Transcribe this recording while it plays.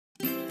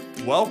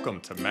Welcome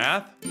to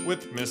Math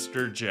with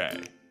Mr. J.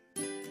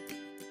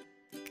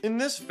 In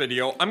this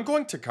video, I'm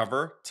going to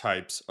cover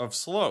types of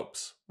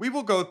slopes. We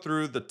will go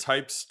through the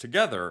types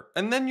together,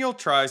 and then you'll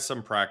try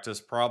some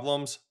practice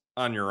problems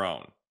on your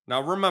own.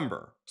 Now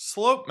remember,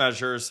 slope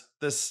measures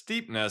the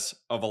steepness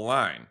of a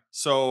line,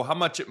 so how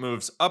much it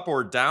moves up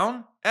or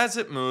down as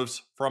it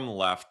moves from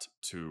left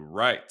to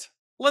right.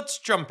 Let's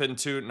jump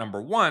into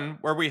number 1,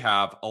 where we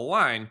have a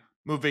line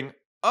moving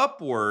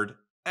upward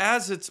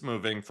as it's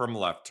moving from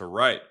left to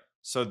right.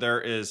 So there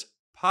is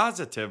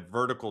positive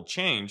vertical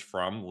change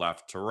from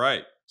left to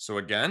right. So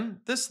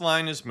again, this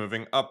line is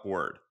moving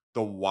upward.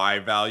 The y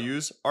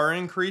values are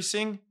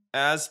increasing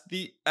as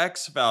the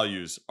x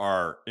values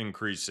are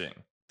increasing.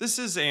 This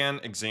is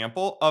an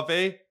example of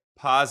a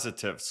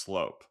positive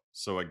slope.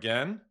 So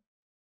again,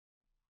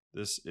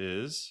 this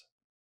is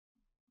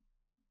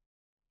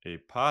a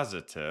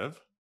positive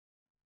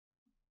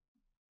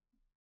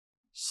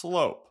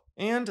slope.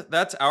 And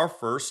that's our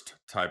first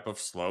type of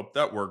slope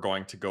that we're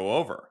going to go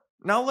over.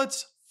 Now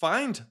let's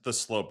find the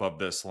slope of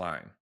this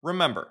line.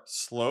 Remember,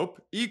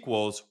 slope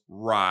equals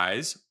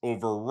rise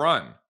over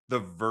run, the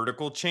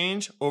vertical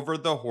change over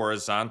the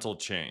horizontal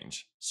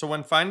change. So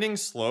when finding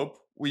slope,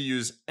 we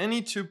use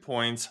any 2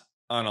 points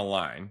on a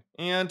line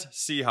and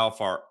see how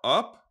far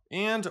up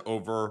and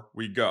over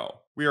we go.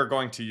 We are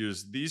going to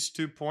use these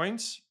 2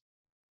 points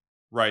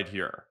right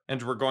here,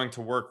 and we're going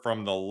to work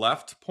from the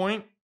left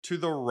point to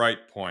the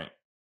right point.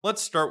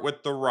 Let's start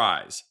with the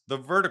rise, the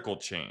vertical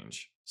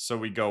change. So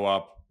we go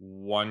up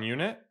 1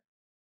 unit,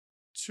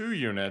 2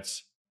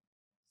 units,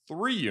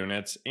 3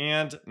 units,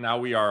 and now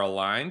we are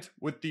aligned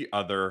with the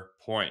other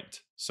point.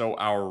 So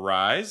our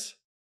rise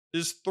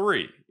is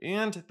 3,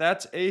 and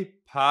that's a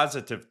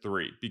positive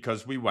 3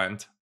 because we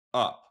went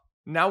up.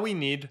 Now we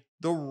need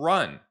the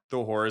run,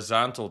 the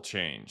horizontal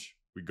change.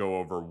 We go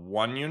over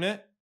 1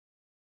 unit,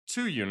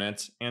 2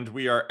 units, and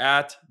we are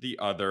at the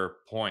other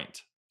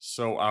point.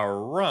 So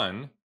our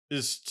run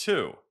is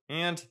 2,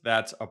 and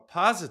that's a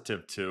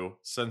positive 2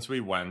 since we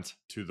went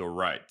to the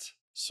right.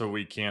 So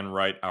we can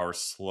write our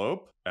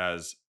slope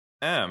as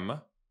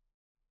m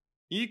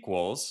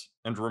equals,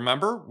 and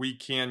remember, we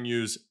can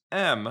use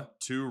m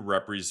to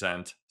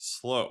represent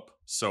slope.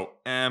 So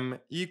m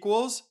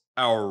equals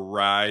our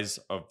rise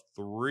of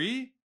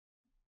 3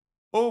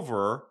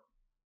 over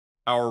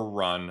our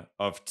run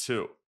of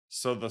 2.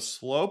 So the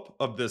slope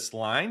of this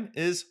line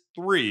is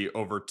 3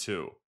 over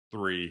 2.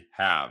 3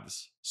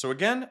 halves. So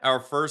again, our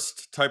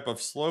first type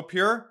of slope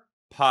here,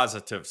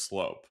 positive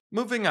slope.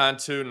 Moving on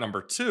to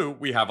number 2,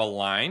 we have a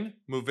line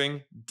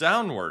moving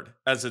downward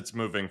as it's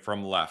moving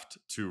from left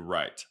to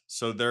right.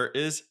 So there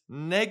is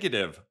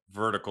negative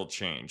vertical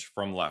change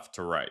from left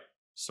to right.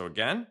 So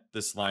again,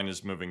 this line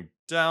is moving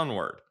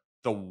downward.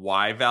 The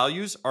y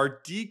values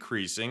are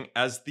decreasing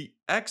as the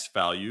x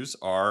values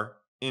are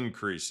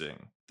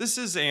increasing. This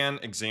is an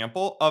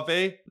example of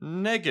a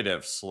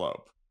negative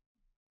slope.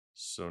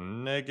 So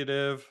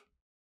negative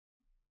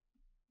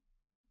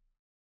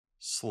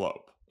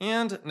slope.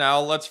 And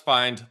now let's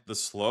find the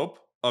slope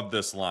of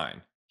this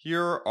line.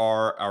 Here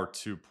are our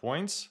 2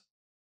 points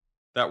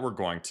that we're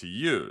going to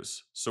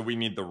use. So we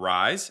need the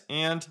rise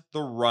and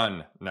the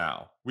run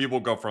now. We will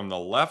go from the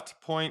left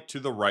point to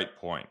the right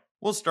point.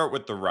 We'll start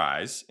with the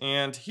rise,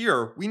 and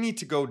here we need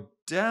to go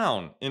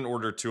down in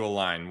order to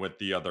align with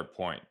the other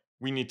point.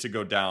 We need to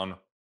go down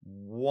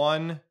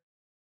 1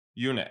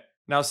 unit.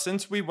 Now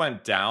since we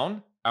went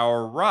down,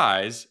 our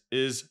rise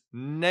is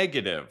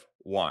negative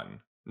 1.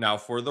 Now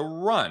for the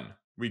run,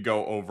 we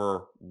go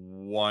over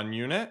 1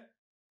 unit,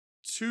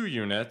 2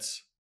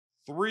 units,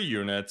 3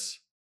 units,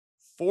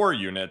 4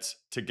 units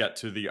to get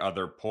to the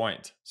other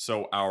point.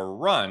 So our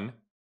run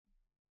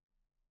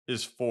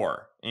is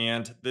 4,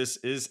 and this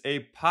is a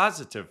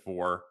positive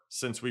 4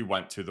 since we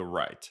went to the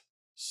right.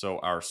 So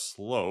our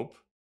slope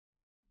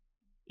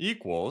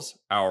equals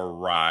our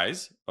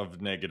rise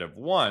of negative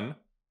 1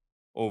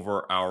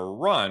 over our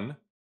run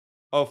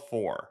of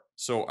 4.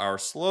 So our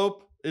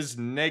slope is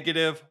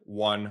negative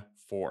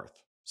 1/4.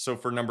 So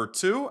for number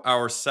 2,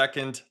 our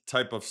second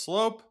type of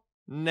slope,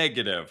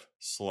 negative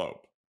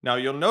slope. Now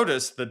you'll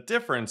notice the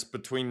difference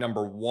between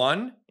number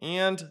 1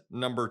 and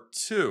number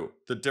 2,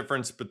 the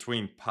difference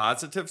between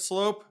positive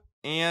slope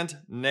and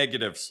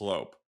negative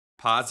slope.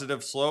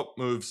 Positive slope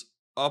moves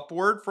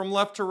upward from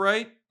left to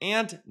right,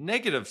 and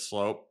negative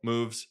slope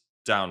moves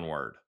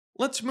downward.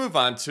 Let's move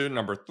on to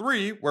number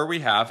 3, where we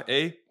have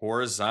a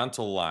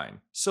horizontal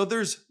line. So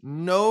there's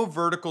no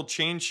vertical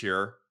change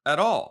here at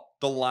all.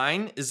 The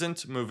line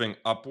isn't moving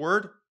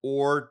upward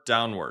or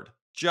downward,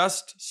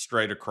 just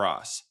straight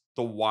across.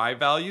 The y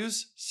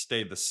values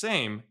stay the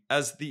same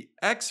as the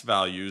x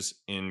values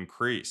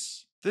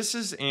increase. This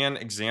is an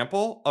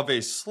example of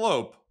a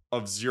slope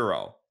of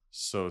 0.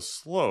 So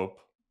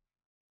slope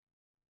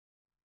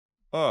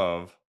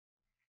of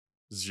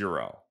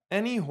 0.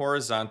 Any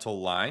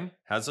horizontal line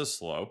has a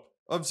slope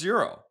of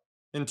 0.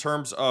 In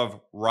terms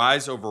of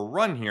rise over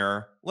run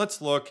here,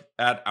 let's look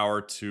at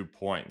our 2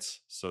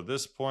 points. So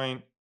this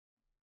point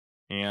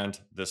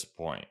and this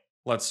point.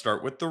 Let's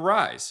start with the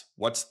rise.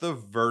 What's the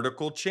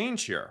vertical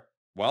change here?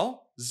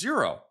 Well,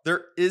 0.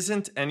 There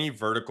isn't any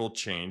vertical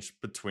change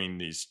between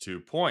these 2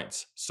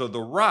 points. So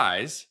the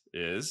rise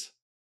is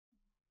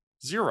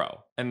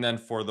 0. And then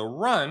for the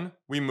run,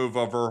 we move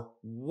over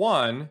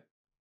 1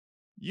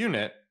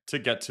 unit to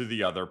get to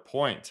the other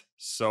point.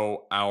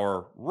 So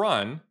our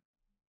run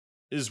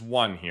is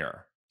 1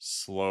 here.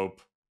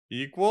 Slope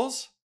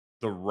equals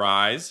the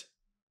rise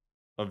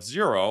of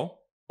 0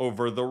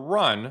 over the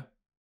run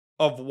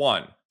of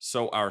 1.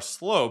 So our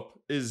slope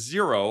is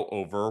 0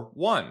 over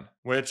 1,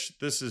 which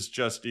this is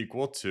just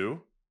equal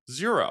to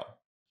 0.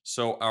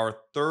 So our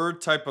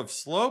third type of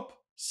slope,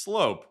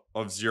 slope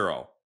of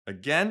 0.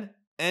 Again,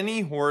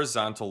 any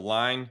horizontal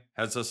line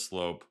has a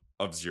slope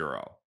of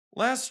 0.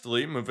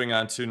 Lastly, moving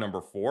on to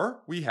number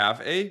 4, we have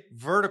a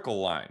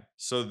vertical line.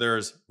 So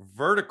there's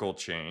vertical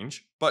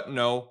change, but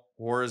no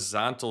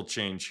horizontal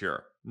change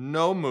here.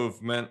 No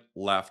movement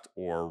left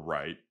or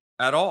right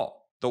at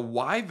all. The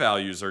y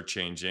values are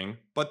changing,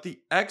 but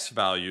the x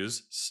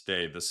values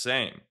stay the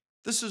same.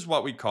 This is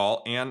what we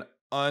call an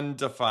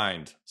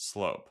undefined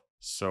slope.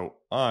 So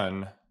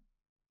undefined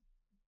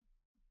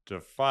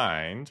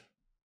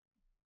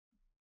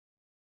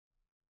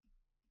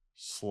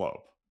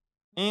slope.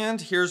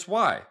 And here's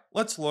why.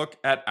 Let's look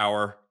at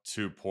our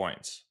 2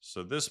 points.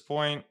 So this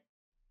point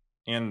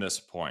and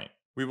this point.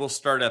 We will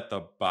start at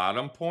the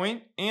bottom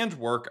point and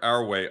work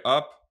our way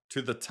up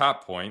to the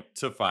top point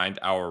to find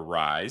our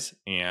rise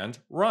and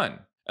run.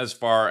 As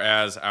far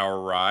as our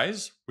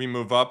rise, we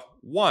move up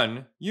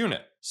 1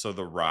 unit. So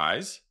the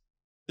rise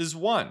is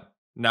 1.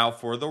 Now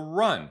for the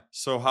run.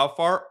 So how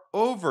far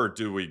over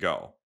do we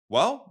go?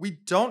 Well, we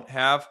don't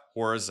have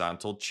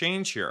horizontal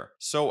change here.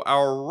 So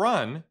our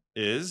run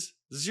is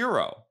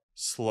 0.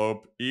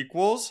 Slope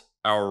equals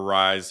our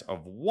rise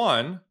of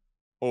 1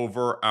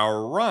 over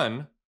our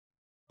run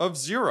of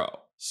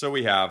 0. So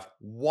we have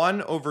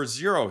 1 over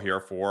 0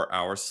 here for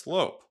our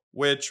slope,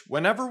 which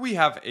whenever we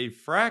have a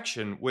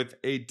fraction with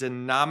a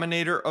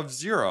denominator of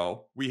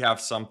 0, we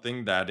have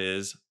something that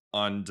is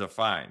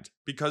undefined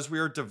because we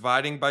are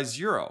dividing by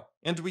 0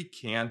 and we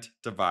can't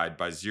divide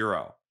by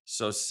 0.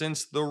 So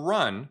since the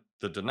run,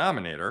 the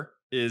denominator,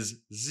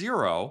 is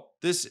 0,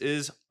 this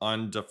is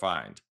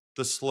undefined.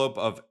 The slope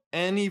of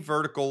any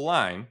vertical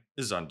line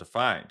is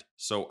undefined.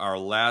 So our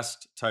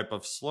last type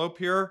of slope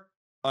here,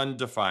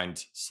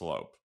 undefined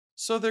slope.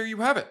 So there you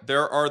have it.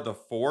 There are the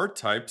 4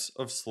 types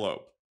of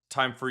slope.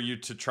 Time for you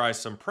to try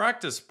some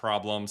practice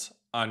problems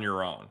on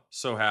your own.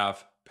 So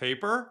have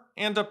paper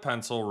and a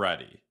pencil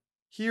ready.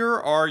 Here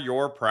are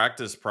your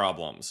practice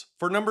problems.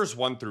 For numbers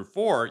 1 through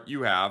 4,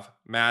 you have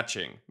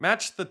matching.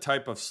 Match the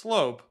type of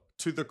slope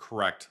to the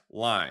correct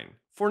line.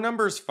 For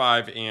numbers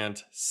 5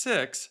 and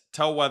 6,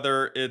 tell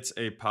whether it's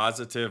a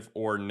positive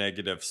or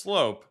negative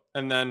slope,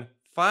 and then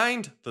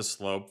find the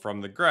slope from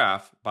the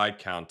graph by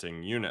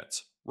counting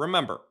units.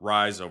 Remember,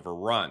 rise over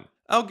run.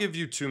 I'll give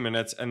you 2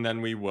 minutes and then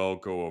we will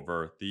go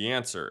over the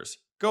answers.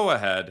 Go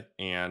ahead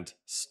and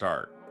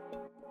start.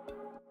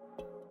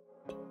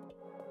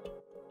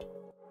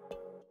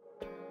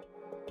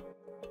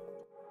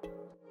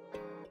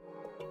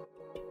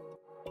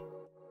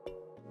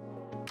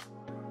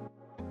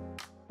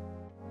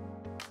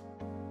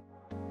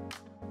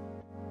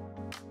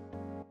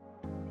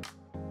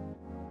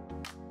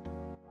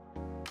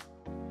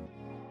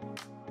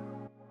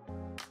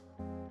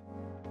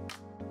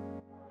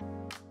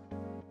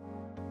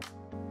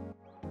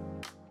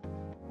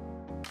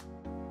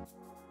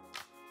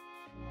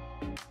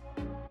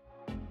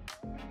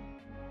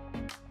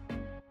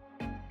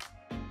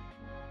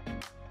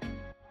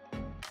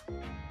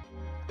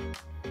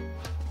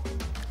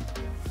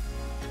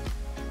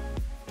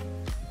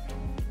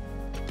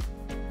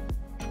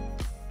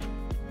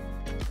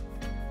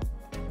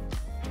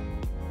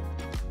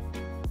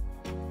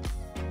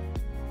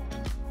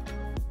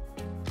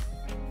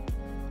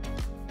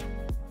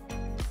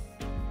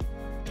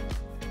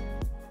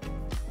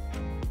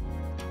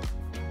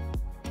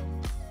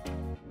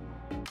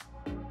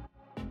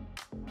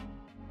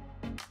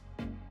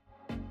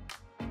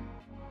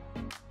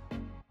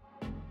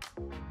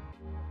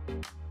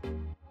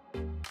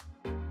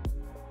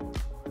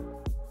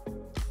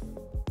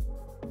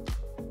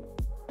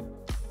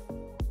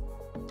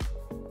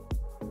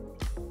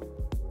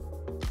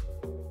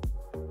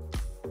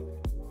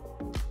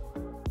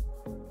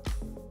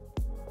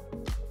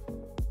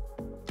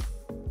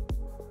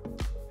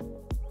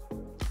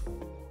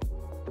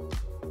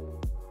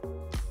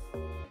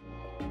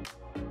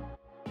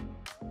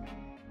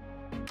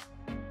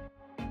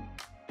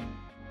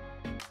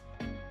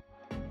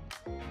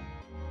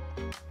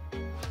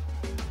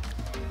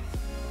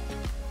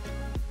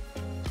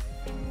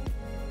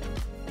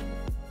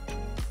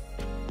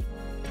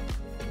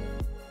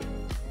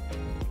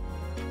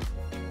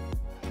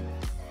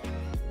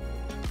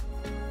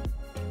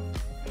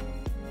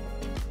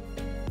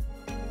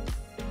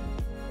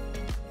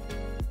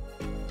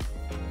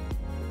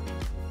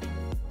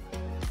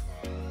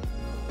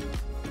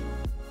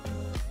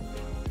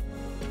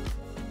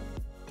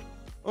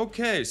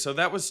 Okay, so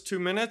that was 2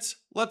 minutes.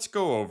 Let's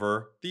go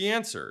over the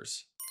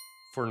answers.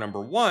 For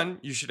number 1,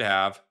 you should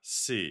have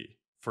C.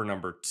 For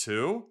number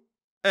 2,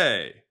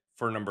 A.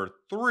 For number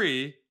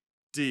 3,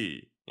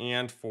 D.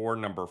 And for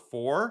number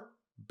 4,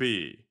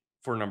 B.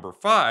 For number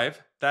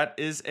 5, that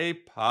is a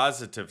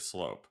positive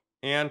slope.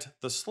 And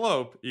the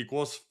slope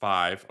equals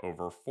 5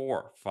 over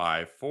 4,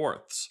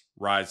 5/4.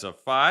 Rise of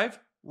 5,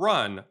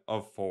 run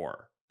of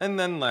 4. And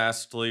then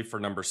lastly, for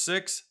number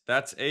 6,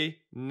 that's a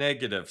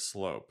negative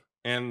slope.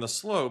 And the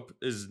slope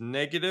is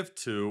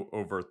 -2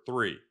 over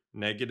 3,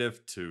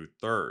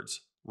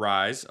 -2/3.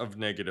 Rise of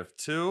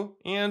 -2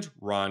 and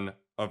run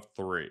of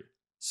 3.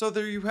 So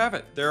there you have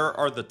it. There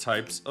are the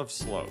types of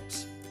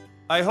slopes.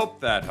 I hope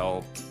that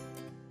helped.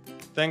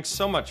 Thanks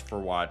so much for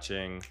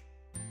watching.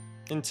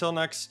 Until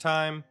next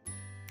time,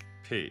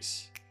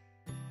 peace.